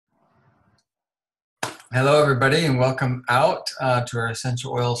Hello, everybody, and welcome out to our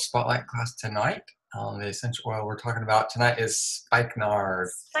essential oil spotlight class tonight. The essential oil we're talking about tonight is spikenard.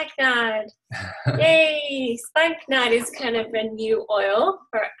 Spikenard. Yay! Spikenard is kind of a new oil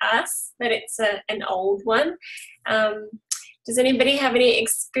for us, but it's an old one. Does anybody have any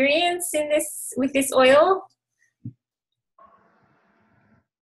experience with this oil?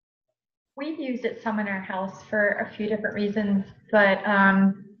 We've used it some in our house for a few different reasons, but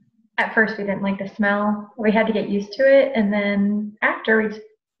at first we didn't like the smell. We had to get used to it, and then after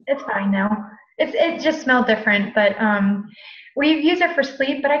it's fine now. It just smelled different, but we've used it for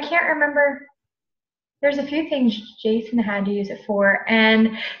sleep, but I can't remember. There's a few things Jason had to use it for,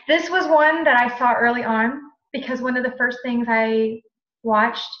 and this was one that I saw early on because one of the first things I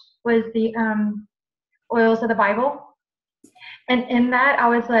watched was the oils of the Bible, and in that I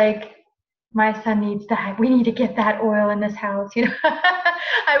was like, my son needs that. We need to get that oil in this house. You know,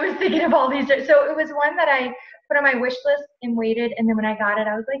 I was thinking of all these. So it was one that I put on my wish list and waited. And then when I got it,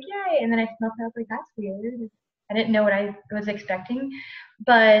 I was like, yay. And then I smelled it. I was like, that's weird. I didn't know what I was expecting.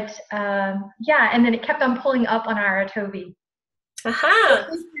 But yeah, and then it kept on pulling up on our Toby.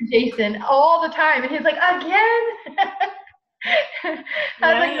 Jason all the time. And he's like, again? I was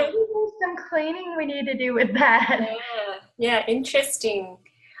like, maybe there's some cleaning we need to do with that. Yeah, interesting.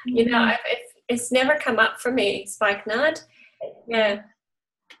 You know, it's never come up for me, spikenard. Yeah.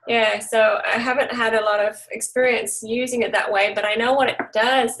 So I haven't had a lot of experience using it that way, but I know what it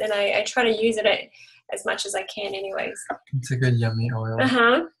does, and I try to use it as much as I can, anyways. It's a good yummy oil.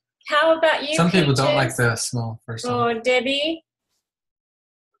 How about you? Some people don't like the smell first. Or Debbie?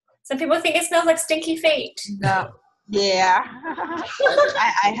 Some people think it smells like stinky feet. No. Yeah,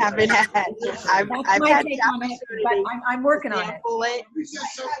 I haven't had. I've had the opportunity, but I'm working on it.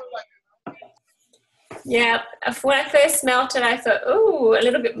 Yeah, when I first smelt it, I thought, ooh, a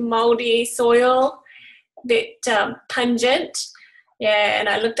little bit moldy soil, a bit pungent. Yeah, and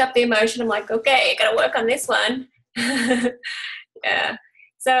I looked up the emotion. I'm like, okay, got to work on this one. Yeah,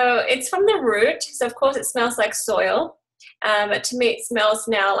 so it's from the root. So of course it smells like soil, but to me it smells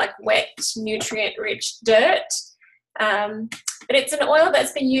now like wet, nutrient-rich dirt. But it's an oil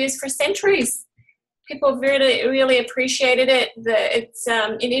that's been used for centuries. People really, really appreciated it. It's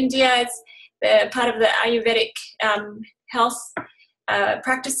in India. It's the part of the Ayurvedic health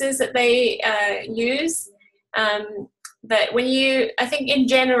practices that they use. But I think in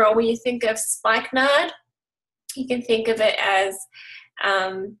general, when you think of spikenard, you can think of it as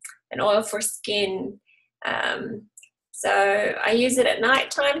an oil for skin. So I use it at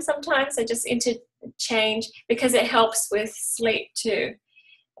night time sometimes. I just interchange because it helps with sleep too.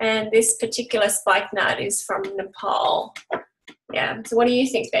 And this particular spikenard is from Nepal. Yeah. So what do you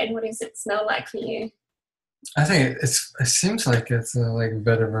think, Ben? What does it smell like for you? I think it seems like it's like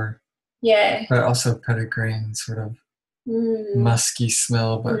vetiver. Yeah. But also petitgrain, sort of musky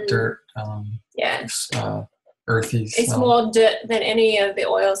smell, but dirt. Earthy smell. It's more dirt than any of the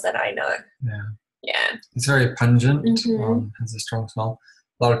oils that I know. Yeah. Yeah. It's very pungent. Has a strong smell.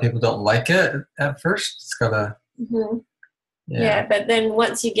 A lot of people don't like it at first. It's got a... Yeah, but then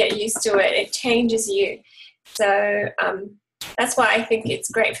once you get used to it, it changes you. So that's why I think it's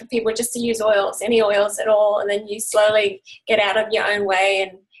great for people just to use oils, any oils at all, and then you slowly get out of your own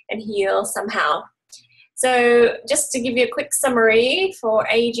way and heal somehow. So just to give you a quick summary for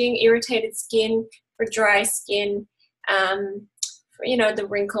aging, irritated skin, for dry skin, for, the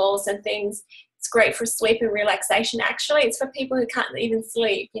wrinkles and things. It's great for sleep and relaxation. Actually, it's for people who can't even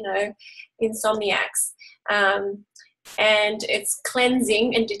sleep, insomniacs. And it's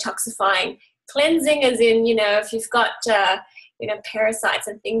cleansing and detoxifying. Cleansing as in, if you've got, parasites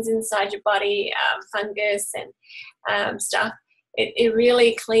and things inside your body, fungus and stuff, it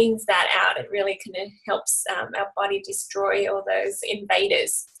really cleans that out. It really kind of helps our body destroy all those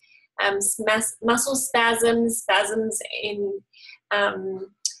invaders. Muscle spasms in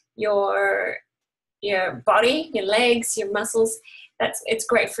your body, your legs, your muscles. It's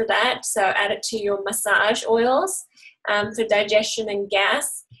great for that. So add it to your massage oils for digestion and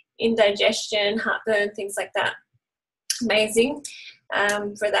gas, indigestion, heartburn, things like that. Amazing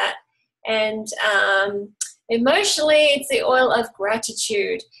for that. And emotionally, it's the oil of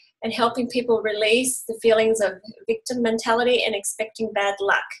gratitude and helping people release the feelings of victim mentality and expecting bad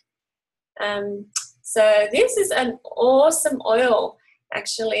luck. So this is an awesome oil.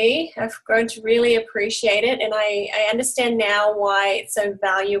 Actually, I've grown to really appreciate it, and I understand now why it's so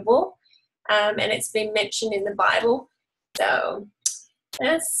valuable, and it's been mentioned in the Bible. So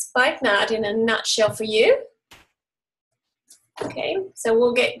that's spikenard in a nutshell for you. Okay, so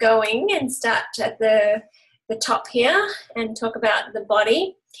we'll get going and start at the top here and talk about the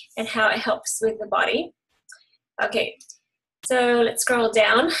body and how it helps with the body. Okay, so let's scroll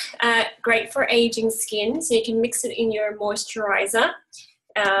down. Great for aging skin, so you can mix it in your moisturizer.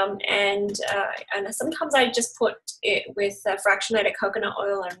 And sometimes I just put it with fractionated coconut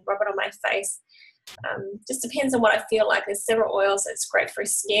oil and rub it on my face. Just depends on what I feel like. There's several oils that's great for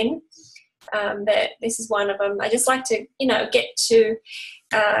skin, but this is one of them. I just like to, get to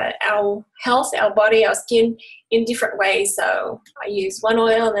our health, our body, our skin in different ways. So I use one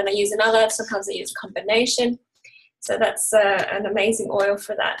oil and then I use another. Sometimes I use a combination. So that's an amazing oil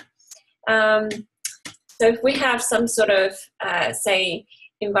for that. So if we have some sort of, say,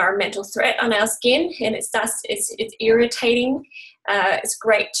 environmental threat on our skin and it's irritating, it's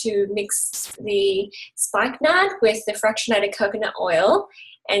great to mix the spikenard with the fractionated coconut oil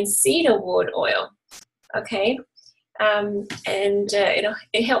and cedarwood oil. Okay,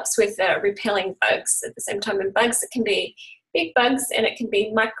 it helps with repelling bugs at the same time. And bugs, it can be big bugs and it can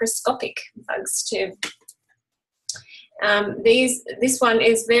be microscopic bugs too. This one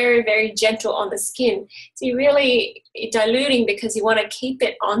is very, very gentle on the skin. So you're really diluting because you want to keep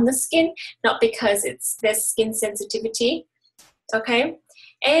it on the skin, not because there's skin sensitivity. Okay,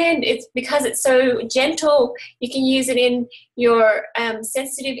 and it's because it's so gentle, you can use it in your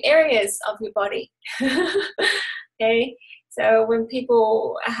sensitive areas of your body. Okay, so when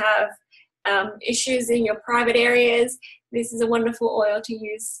people have issues in your private areas, this is a wonderful oil to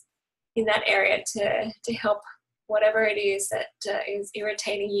use in that area to help whatever it is that is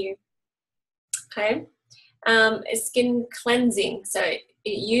irritating you. Okay, skin cleansing, so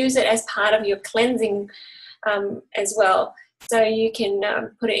use it as part of your cleansing as well. So you can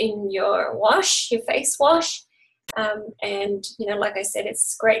put it in your wash, your face wash, and like I said,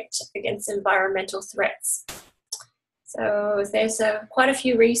 it's great against environmental threats. So there's quite a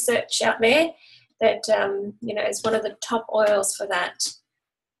few research out there that is one of the top oils for that.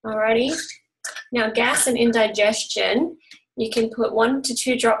 Alrighty. Now, gas and indigestion, you can put 1 to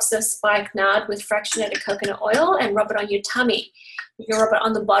 2 drops of spikenard with fractionated coconut oil and rub it on your tummy. You can rub it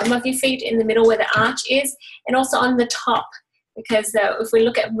on the bottom of your feet, in the middle where the arch is, and also on the top. Because if we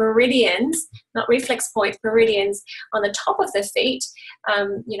look at meridians, not reflex points, meridians on the top of the feet,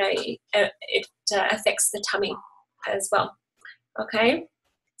 it affects the tummy as well. Okay,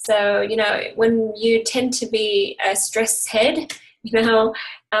 so when you tend to be a stressed head, then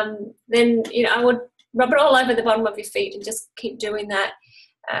I would rub it all over the bottom of your feet and just keep doing that,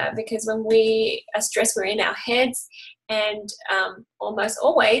 because when we are stressed, we're in our heads, and almost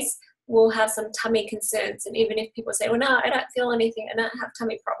always we'll have some tummy concerns. And even if people say, well, no, I don't feel anything, I don't have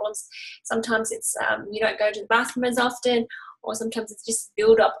tummy problems, sometimes it's you don't go to the bathroom as often, or sometimes it's just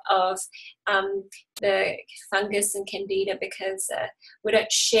build up of the fungus and candida, because we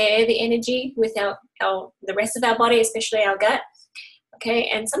don't share the energy with the rest of our body, especially our gut. Okay,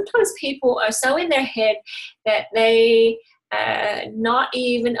 and sometimes people are so in their head that they are not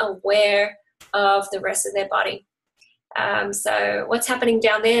even aware of the rest of their body. So what's happening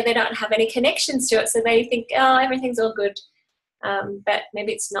down there, they don't have any connections to it, so they think, oh, everything's all good, but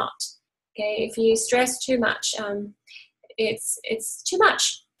maybe it's not. Okay, if you stress too much, it's too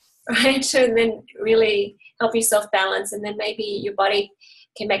much, right? So then really help yourself balance, and then maybe your body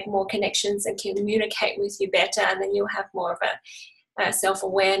can make more connections and communicate with you better, and then you'll have more of a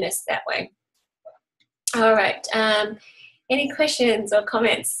self-awareness that way. All right, any questions or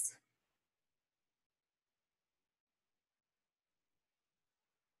comments?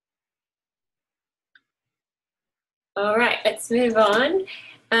 All right, let's move on.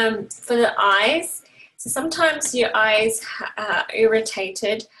 For the eyes, so sometimes your eyes are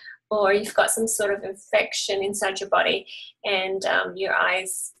irritated, or you've got some sort of infection inside your body, and your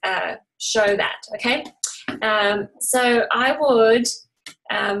eyes show that, okay? So I would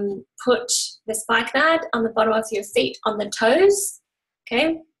put the spikenard on the bottom of your feet, on the toes,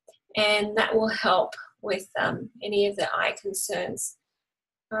 okay? And that will help with any of the eye concerns.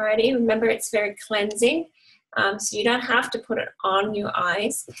 Alrighty, remember it's very cleansing. So you don't have to put it on your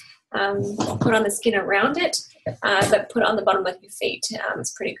eyes, put on the skin around it, but put it on the bottom of your feet.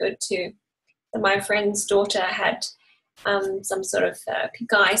 It's pretty good too. So my friend's daughter had some sort of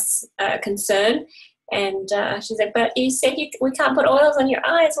pink eye concern, and she said, but you said we can't put oils on your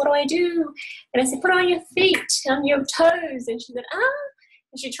eyes, what do I do? And I said, put it on your feet, on your toes. And she said,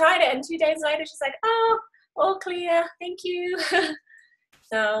 and she tried it, and 2 days later she's like, oh, all clear, thank you.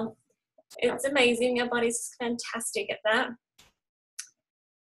 So it's amazing. Our body's fantastic at that.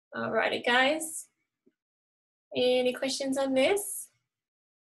 Alrighty, guys. Any questions on this?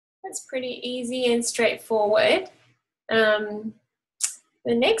 That's pretty easy and straightforward.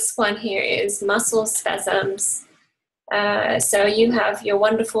 The next one here is muscle spasms. So you have your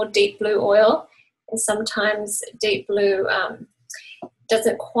wonderful deep blue oil, and sometimes deep blue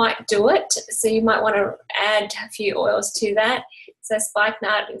doesn't quite do it. So you might want to add a few oils to that. So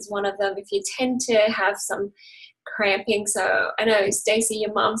spikenard is one of them. If you tend to have some cramping, so I know Stacey,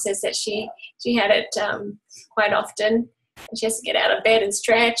 your mom, says that she had it quite often. And she has to get out of bed and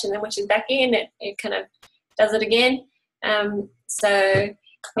stretch, and then when she's back in, it kind of does it again. So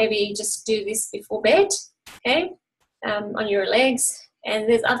maybe just do this before bed, okay, on your legs. And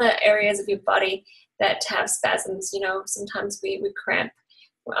there's other areas of your body that have spasms. Sometimes we cramp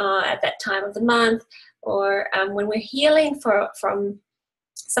at that time of the month, or when we're healing from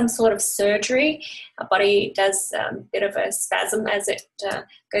some sort of surgery, our body does a bit of a spasm as it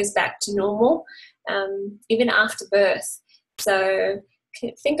goes back to normal, even after birth. So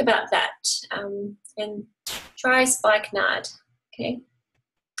think about that and try spikenard, okay?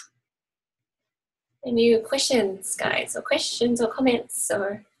 Any questions, guys, or comments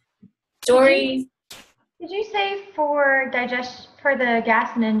or stories? Did you say for the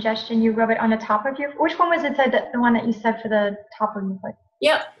gas and ingestion, you rub it on the top of your? Which one was it? Said that the one that you said for the top of your foot?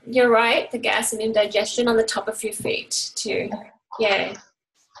 Yep, you're right. The gas and indigestion on the top of your feet too. Okay. Yeah.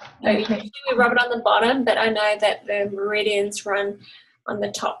 So usually we rub it on the bottom, but I know that the meridians run on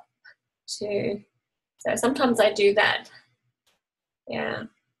the top too. So sometimes I do that. Yeah.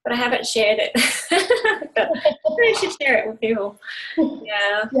 But I haven't shared it. But I should share it with people.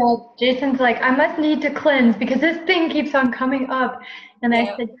 Yeah. Yeah. Jason's like, I must need to cleanse because this thing keeps on coming up. And I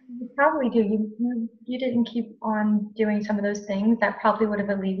said, you probably do. You didn't keep on doing some of those things that probably would have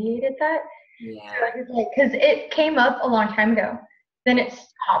alleviated that. Yeah. So because it came up a long time ago. Then it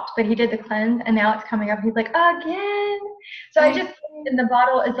stopped, but he did the cleanse, and now it's coming up. He's like, again. So and the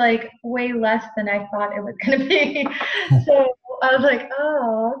bottle is like way less than I thought it was going to be. So I was like,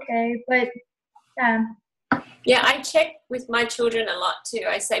 oh, okay. But yeah, I check with my children a lot too.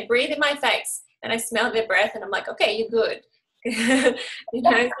 I say, breathe in my face, and I smell their breath, and I'm like, okay, you're good.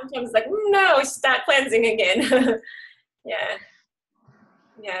 Sometimes like, no, start cleansing again.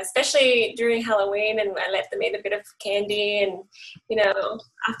 Yeah, especially during Halloween, and I let them eat a bit of candy, and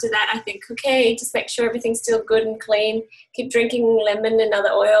after that I think, okay, just make sure everything's still good and clean. Keep drinking lemon and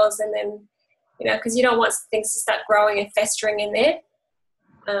other oils, and then because you don't want things to start growing and festering in there.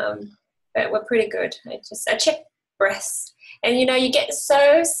 But we're pretty good. I check breaths, and you get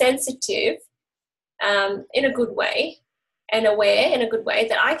so sensitive in a good way, and aware in a good way,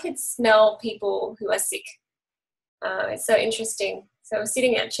 that I could smell people who are sick. It's so interesting. So I was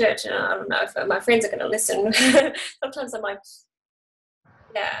sitting at church, and I don't know if my friends are going to listen. Sometimes I'm like,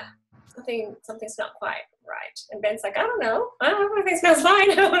 yeah, something's not quite right. And Ben's like, I don't know. Everything smells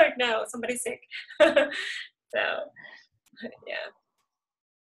fine. I'm like, no, somebody's sick. So, yeah.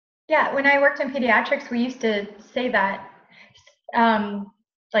 Yeah, when I worked in pediatrics, we used to say that,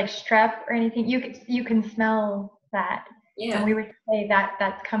 like strep or anything, you can smell that. Yeah. And we would say that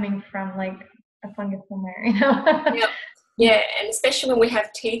that's coming from like a fungus somewhere, Yep. Yeah, and especially when we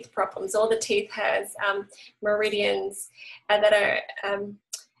have teeth problems, all the teeth has meridians that are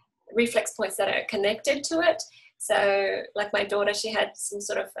reflex points that are connected to it. So, like my daughter, she had some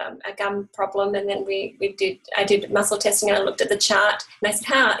sort of a gum problem, and then I did muscle testing, and I looked at the chart, and I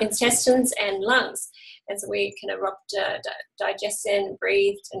said, intestines and lungs. And so we kind of rubbed digestion and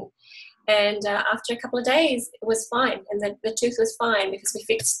breathed, and after a couple of days, it was fine, and the tooth was fine because we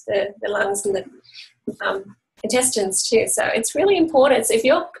fixed the lungs and the intestines too. So it's really important. So if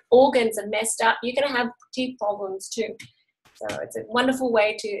your organs are messed up, you're going to have teeth problems too. So it's a wonderful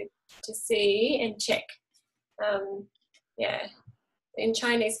way to see and check. In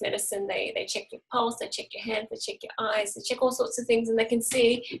Chinese medicine, they check your pulse, they check your hands, they check your eyes, they check all sorts of things, and they can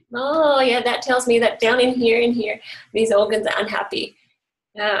see, that tells me that down in here, these organs are unhappy.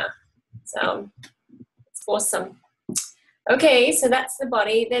 Yeah, so it's awesome. Okay, so that's the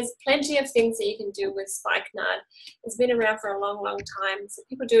body. There's plenty of things that you can do with spikenard. It's been around for a long, long time, so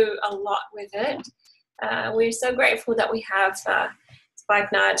people do a lot with it. We're so grateful that we have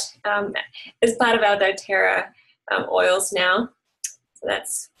spikenard as part of our doTERRA oils now. So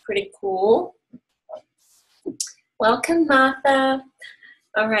that's pretty cool. Welcome, Martha.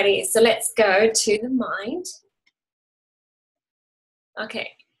 Alrighty, so let's go to the mind.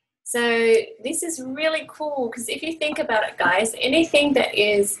 Okay. So this is really cool because if you think about it, guys, anything that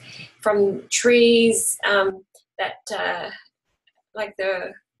is from trees, like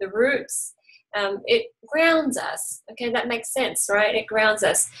the roots, it grounds us. Okay, that makes sense, right? It grounds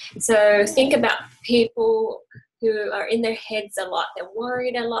us. So think about people who are in their heads a lot. They're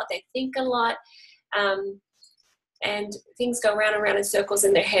worried a lot. They think a lot, and things go round and round in circles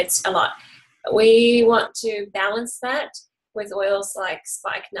in their heads a lot. We want to balance that. with oils like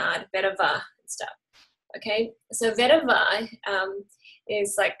Spikenard, vetiver, and stuff. Okay, so vetiver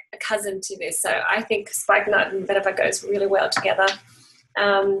is like a cousin to this. So I think Spikenard and vetiver goes really well together.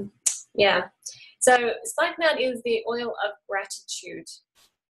 Yeah. So spikenard is the oil of gratitude.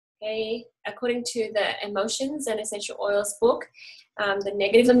 Okay, according to the Emotions and Essential Oils book, the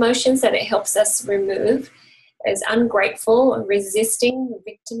negative emotions that it helps us remove is ungrateful, resisting,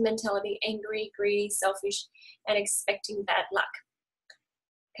 victim mentality, angry, greedy, selfish, and expecting bad luck.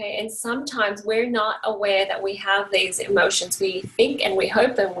 Okay, and sometimes we're not aware that we have these emotions. We think and we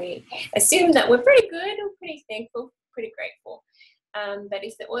hope and we assume that we're pretty good, we're pretty thankful, pretty grateful. But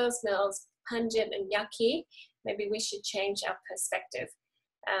if the oil smells pungent and yucky, maybe we should change our perspective,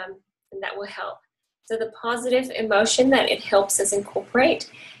 and that will help. So the positive emotion that it helps us incorporate,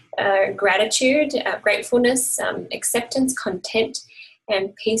 gratitude, gratefulness, acceptance, content,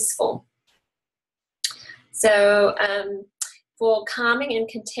 and peaceful. So for calming and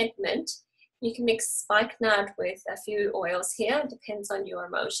contentment, you can mix spikenard with a few oils here. It depends on your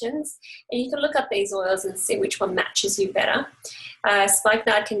emotions. And you can look up these oils and see which one matches you better.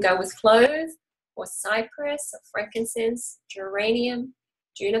 Spikenard can go with clove or cypress or frankincense, geranium,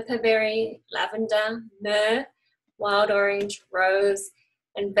 juniper berry, lavender, myrrh, wild orange, rose,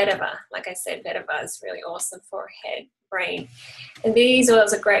 and vetiver. Like I said, vetiver is really awesome for head, brain. And these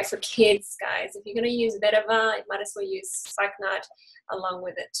oils are great for kids, guys. If you're going to use vetiver, you might as well use spikenard along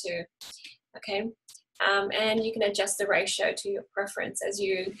with it too. Okay, and you can adjust the ratio to your preference. As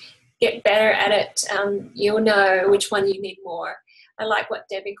you get better at it, you'll know which one you need more. I like what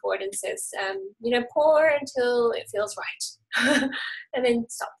Debbie Gordon says, pour until it feels right and then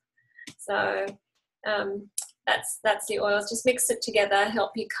stop. So that's the oils. Just mix it together,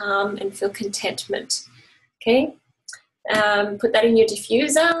 help you calm and feel contentment. Okay, put that in your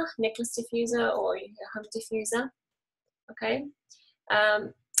diffuser, necklace diffuser or your home diffuser. Okay.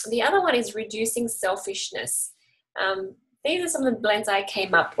 The other one is reducing selfishness. These are some of the blends I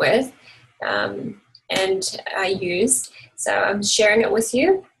came up with and I used. So I'm sharing it with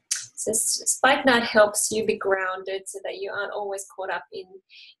you. So spikenard helps you be grounded so that you aren't always caught up in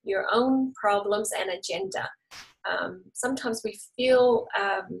your own problems and agenda. Sometimes we feel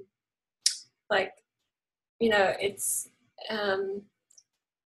like,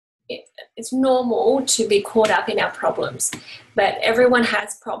 it's normal to be caught up in our problems, but everyone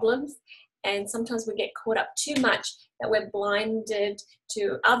has problems, and sometimes we get caught up too much that we're blinded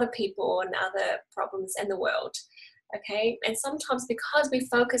to other people and other problems in the world. Okay, and sometimes because we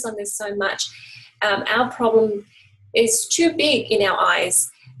focus on this so much, our problem is too big in our eyes,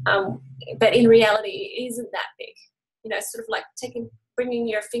 but in reality it isn't that big. It's sort of like bringing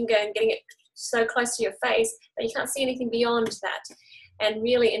your finger and getting it so close to your face that you can't see anything beyond that. And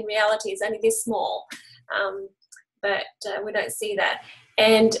really, in reality, it's only this small, but we don't see that.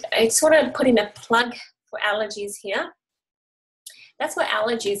 And it's sort of putting a plug for allergies here. That's what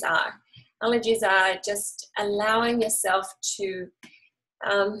allergies are. Allergies are just allowing yourself to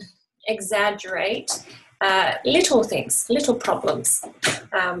exaggerate little things, little problems.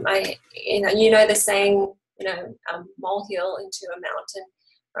 The saying, molehill into a mountain,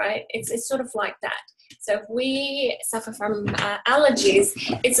 right? It's sort of like that. So if we suffer from allergies,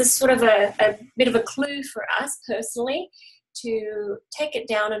 it's a sort of a bit of a clue for us personally to take it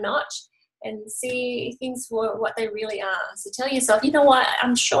down a notch and see things for what they really are. So tell yourself, you know what,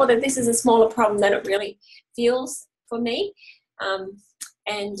 I'm sure that this is a smaller problem than it really feels for me.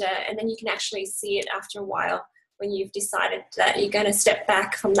 And then you can actually see it after a while when you've decided that you're going to step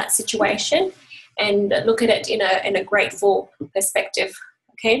back from that situation and look at it in a grateful perspective.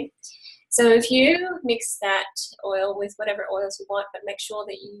 Okay. So if you mix that oil with whatever oils you want, but make sure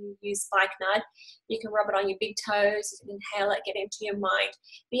that you use spikenard, you can rub it on your big toes, you can inhale it, get into your mind.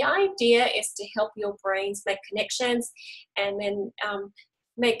 The idea is to help your brains make connections and then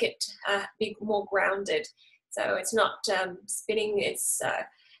make it be more grounded. So it's not spinning its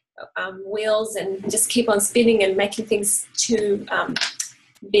wheels and just keep on spinning and making things too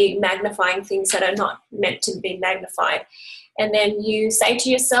big, magnifying things that are not meant to be magnified. And then you say to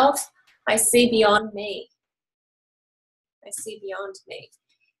yourself, I see beyond me. I see beyond me.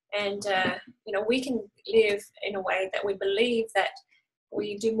 And, we can live in a way that we believe that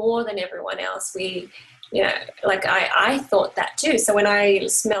we do more than everyone else. I thought that too. So when I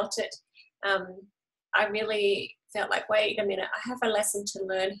smelt it, I really felt like, wait a minute, I have a lesson to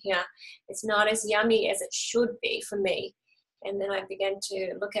learn here. It's not as yummy as it should be for me. And then I began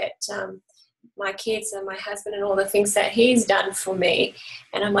to look at my kids and my husband and all the things that he's done for me.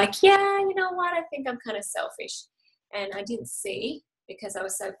 And I'm like, yeah, you know what? I think I'm kind of selfish. And I didn't see because I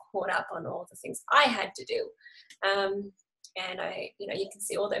was so caught up on all the things I had to do. and you can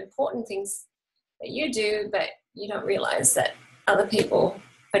see all the important things that you do, but you don't realize that other people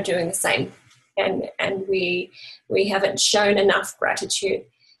are doing the same, and we haven't shown enough gratitude.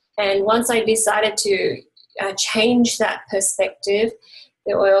 And once I decided to change that perspective,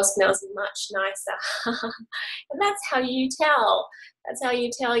 the oil smells much nicer. And that's how you tell. That's how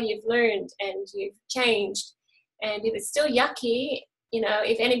you tell you've learned and you've changed. And if it's still yucky,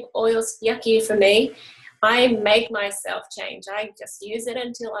 if any oil's yucky for me, I make myself change. I just use it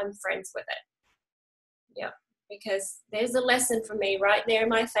until I'm friends with it. Yeah, because there's a lesson for me right there in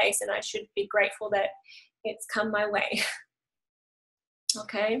my face, and I should be grateful that it's come my way.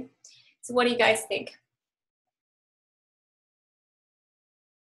 Okay, so what do you guys think?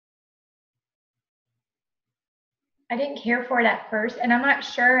 I didn't care for it at first, and I'm not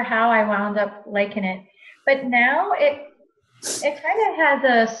sure how I wound up liking it. But now it kind of has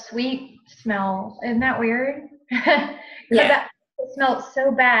a sweet smell. Isn't that weird? Yeah. It smelled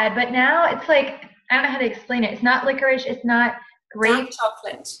so bad, but now it's like, I don't know how to explain it. It's not licorice. It's not grape. Dark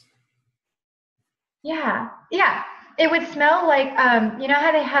chocolate. Yeah. It would smell like, you know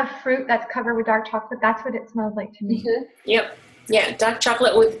how they have fruit that's covered with dark chocolate? That's what it smells like to me. Mm-hmm. Yep. Yeah, dark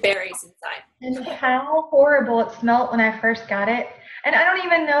chocolate with berries inside. And how horrible it smelled when I first got it. And I don't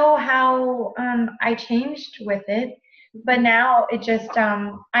even know how I changed with it. But now it just,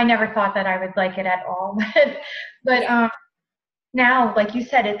 I never thought that I would like it at all. But yeah. Now, like you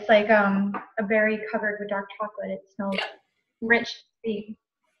said, it's like a berry covered with dark chocolate. It smells rich, sweet.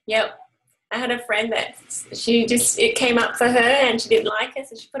 Yep. I had a friend that it came up for her and she didn't like it,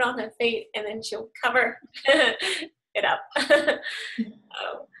 so she put it on her feet and then she'll cover it up.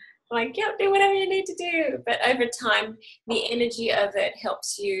 Like, yeah, do whatever you need to do. But over time, the energy of it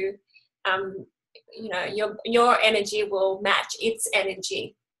helps you, your energy will match its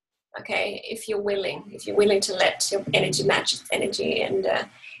energy. Okay, if you're willing to let your energy match its energy, and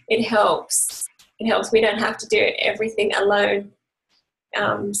it helps. It helps. We don't have to do everything alone.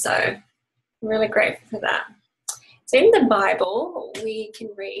 So I'm really grateful for that. So in the Bible, we can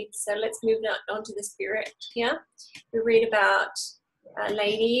read. So let's move on to the Spirit here. We read about a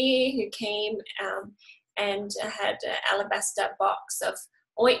lady who came and had an alabaster box of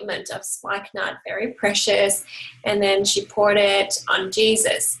ointment of spikenard, very precious, and then she poured it on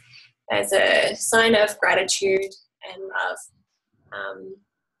Jesus as a sign of gratitude and love.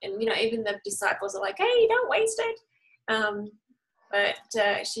 And even the disciples are like, hey, don't waste it.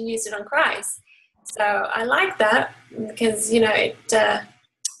 But she used it on Christ. So I like that because, it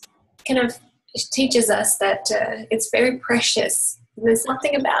kind of teaches us that it's very precious. There's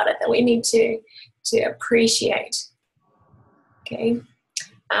something about it that we need to appreciate. Okay.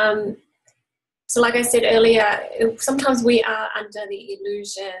 So like I said earlier, sometimes we are under the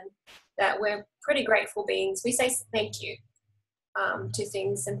illusion that we're pretty grateful beings. We say thank you to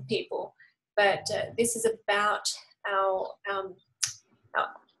things and people, but this is about our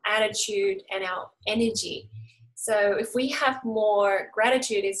attitude and our energy. So if we have more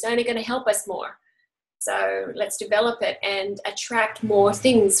gratitude, it's only going to help us more. So let's develop it and attract more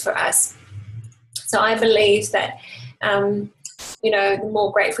things for us. So I believe that, the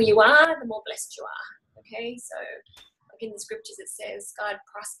more grateful you are, the more blessed you are. Okay, so like in the scriptures it says, God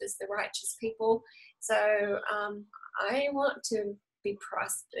prospers the righteous people. So I want to be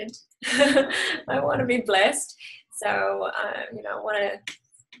prospered. I want to be blessed. So, I want to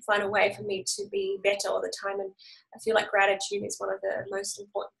find a way for me to be better all the time. And I feel like gratitude is one of the most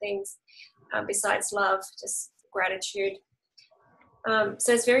important things besides love, just gratitude.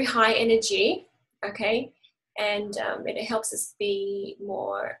 So it's very high energy, okay? And it helps us be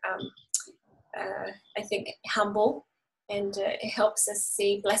more, I think, humble, and it helps us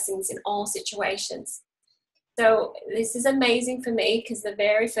see blessings in all situations. So this is amazing for me because the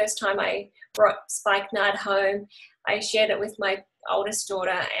very first time I brought spikenard home, I shared it with my oldest daughter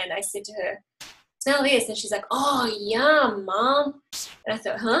and I said to her, smell this. And she's like, oh, yum, Mom. And I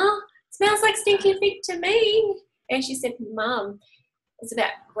thought, huh? Smells like stinky feet to me. And she said, Mom, it's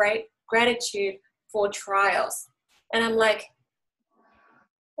about great gratitude for trials. And I'm like,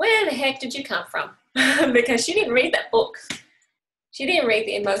 where the heck did you come from? Because she didn't read that book. She didn't read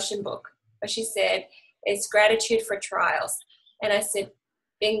the emotion book. But she said, it's gratitude for trials. And I said,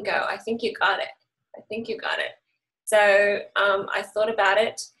 bingo, I think you got it. I think you got it. So I thought about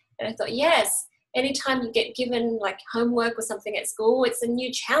it and I thought, yes, anytime you get given like homework or something at school, it's a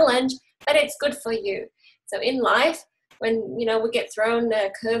new challenge, but it's good for you. So in life, when, we get thrown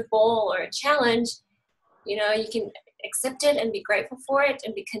a curveball or a challenge, you can accept it and be grateful for it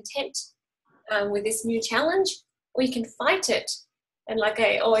and be content with this new challenge, or you can fight it. And like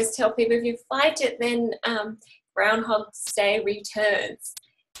I always tell people, if you fight it, then Groundhog's Day returns.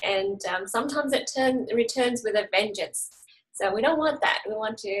 And sometimes it returns with a vengeance. So we don't want that. We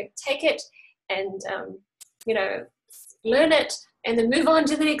want to take it and, learn it and then move on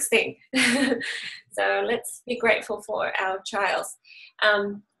to the next thing. So let's be grateful for our trials.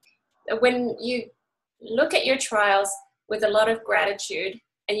 When you look at your trials with a lot of gratitude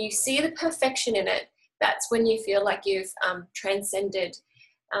and you see the perfection in it, that's when you feel like you've transcended,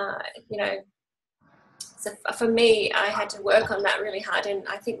 So for me, I had to work on that really hard. And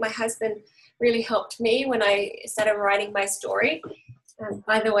I think my husband really helped me when I started writing my story.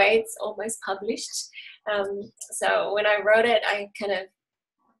 By the way, it's almost published. So when I wrote it, I kind of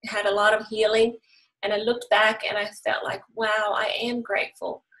had a lot of healing. And I looked back and I felt like, wow, I am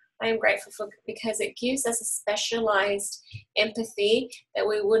grateful. I am grateful because it gives us a specialized empathy that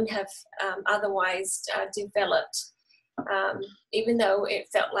we wouldn't have otherwise developed. Even though it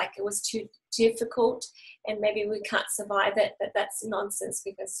felt like it was too difficult and maybe we can't survive it, but that's nonsense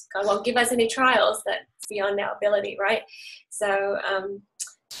because God won't give us any trials that's beyond our ability, right? So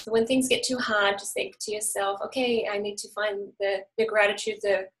when things get too hard, just think to yourself, okay, I need to find the gratitude,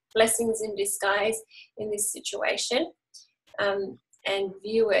 the blessings in disguise in this situation, and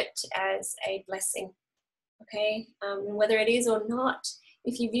view it as a blessing, okay? Whether it is or not,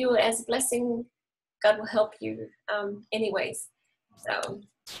 if you view it as a blessing, God will help you anyways. So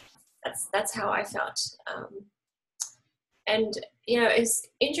that's how I felt. And it's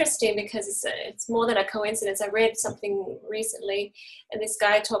interesting because it's more than a coincidence. I read something recently, and this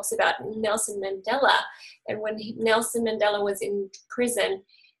guy talks about Nelson Mandela. And when Nelson Mandela was in prison,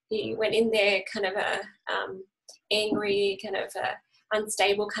 he went in there kind of a angry, kind of a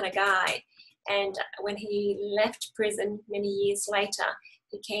unstable kind of guy. And when he left prison many years later,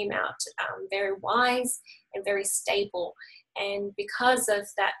 he came out very wise and very stable. And because of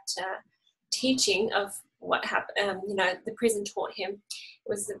that teaching of what happened, the prison taught him, it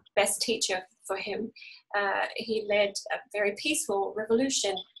was the best teacher for him. He led a very peaceful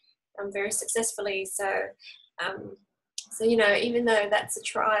revolution very successfully. So, even though that's a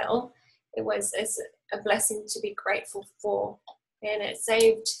trial, it's a blessing to be grateful for. And it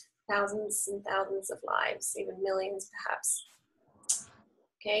saved thousands and thousands of lives, even millions perhaps.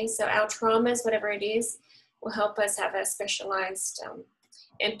 Okay, so our traumas, whatever it is, will help us have a specialized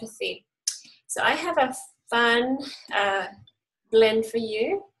empathy. So I have a fun blend for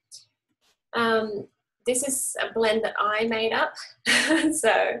you. This is a blend that I made up,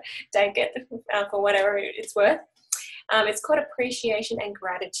 so take it for whatever it's worth. It's called Appreciation and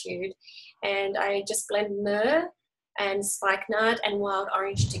Gratitude, and I just blend myrrh and spikenard and wild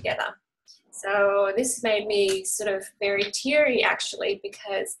orange together. So this made me sort of very teary actually,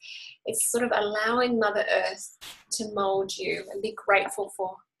 because it's sort of allowing Mother Earth to mold you and be grateful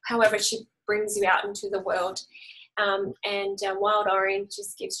for however she brings you out into the world. And wild orange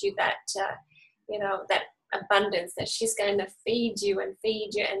just gives you that, that abundance that she's going to feed you and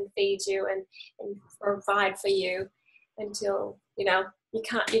feed you and feed you and provide for you until, you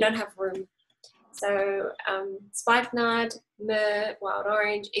don't have room. So spikenard, myrrh, wild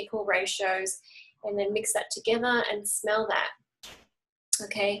orange, equal ratios, and then mix that together and smell that,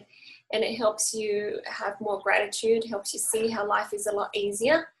 okay? And it helps you have more gratitude, helps you see how life is a lot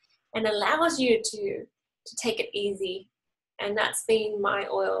easier, and allows you to take it easy. And that's been my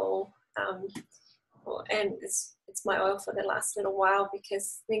oil, and it's my oil for the last little while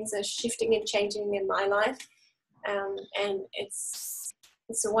because things are shifting and changing in my life, and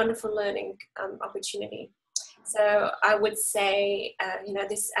it's a wonderful learning opportunity. So I would say,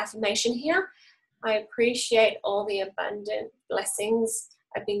 this affirmation here, I appreciate all the abundant blessings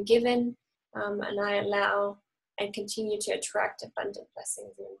I've been given, and I allow and continue to attract abundant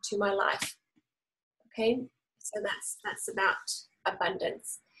blessings into my life. Okay, so that's about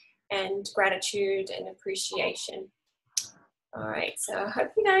abundance and gratitude and appreciation. All right, so I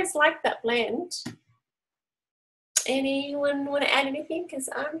hope you guys like that blend. Anyone want to add anything? Because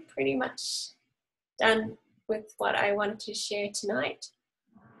I'm pretty much done with what I wanted to share tonight.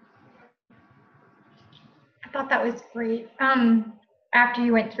 I thought that was great. After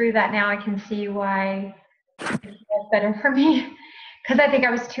you went through that, now I can see why it's better for me. Because I think I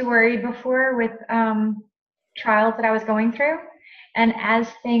was too worried before with trials that I was going through. And as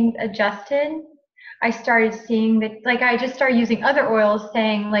things adjusted, I started seeing that, I just started using other oils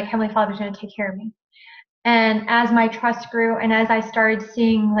saying, Heavenly Father's going to take care of me. And as my trust grew and as I started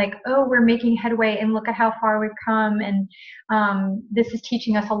seeing oh, we're making headway and look at how far we've come, and this is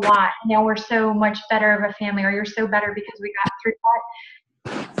teaching us a lot. Now we're so much better of a family, or you're so better because we got through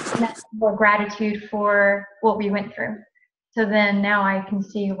that. And that's more gratitude for what we went through. So then now I can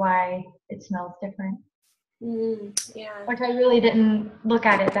see why it smells different. Yeah. Which I really didn't look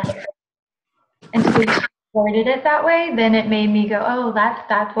at it that way. Until we avoided it that way, then it made me go, oh,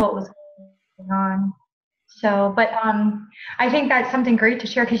 that's what was going on. So, but I think that's something great to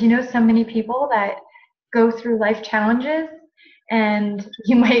share, because you know so many people that go through life challenges, and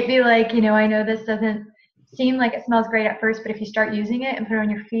you might be like, you know, I know this doesn't seem like it smells great at first, but if you start using it and put it on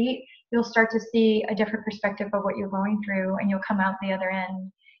your feet, you'll start to see a different perspective of what you're going through, and you'll come out the other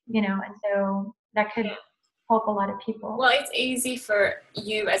end, you know, and so that could help a lot of people. Well, it's easy for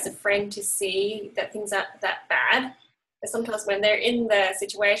you as a friend to see that things aren't that bad, but sometimes when they're in the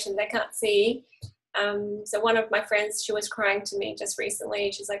situation, they can't see. So one of my friends, she was crying to me just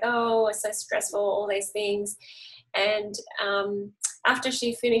recently. She's like, oh, it's so stressful, all these things. And after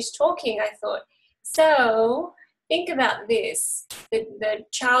she finished talking, I thought, so think about this, the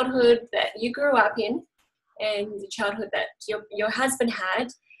childhood that you grew up in and the childhood that your husband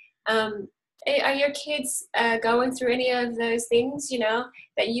had. Are your kids going through any of those things, you know,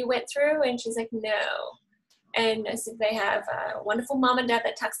 that you went through? And she's like, no. And I said, they have a wonderful mom and dad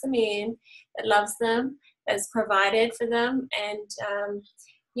that tucks them in, that loves them, that's provided for them. And,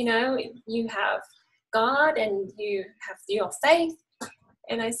 you know, you have God and you have your faith.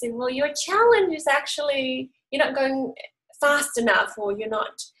 And I said, well, your challenge is actually, you're not going fast enough, or you're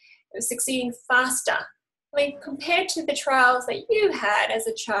not succeeding faster. I mean, compared to the trials that you had as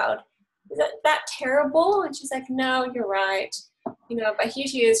a child, is that terrible? And she's like, no, you're right. You know, but here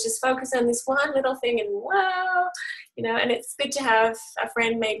she is, just focused on this one little thing, and wow, you know, and it's good to have a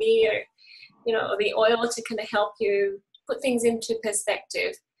friend maybe, or, you know, or the oil to kind of help you put things into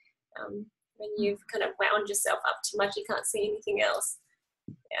perspective. When you've kind of wound yourself up too much, you can't see anything else.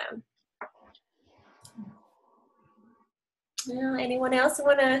 Yeah. Well, anyone else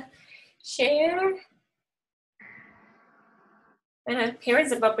want to share? I know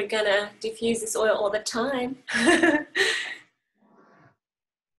parents are probably going to diffuse this oil all the time.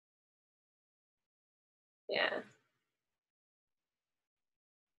 Yeah.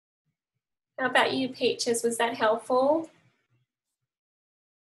 How about you, Peaches? Was that helpful?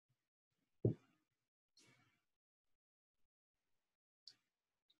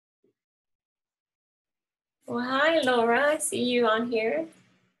 Well, hi, Laura. I see you on here.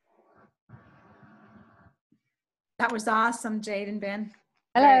 That was awesome, Jade and Ben.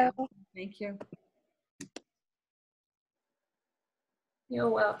 Hello. Thank you. You're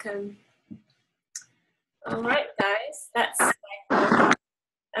welcome. All right, guys. That's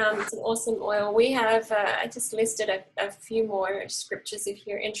it's an awesome oil. We have, I just listed a few more scriptures if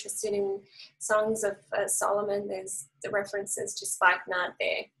you're interested in Songs of Solomon. There's the references to Spikenard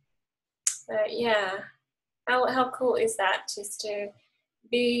there. But yeah, how cool is that? Just to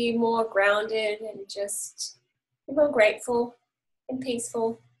be more grounded and just be more grateful and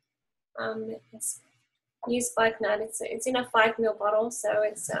peaceful. Use Spikenard. It's in a 5 ml bottle, so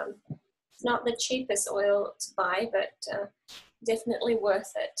it's not the cheapest oil to buy, but definitely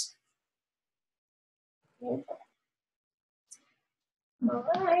worth it. Yeah. All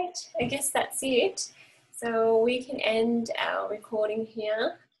right, I guess that's it. So we can end our recording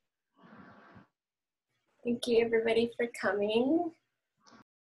here. Thank you everybody for coming.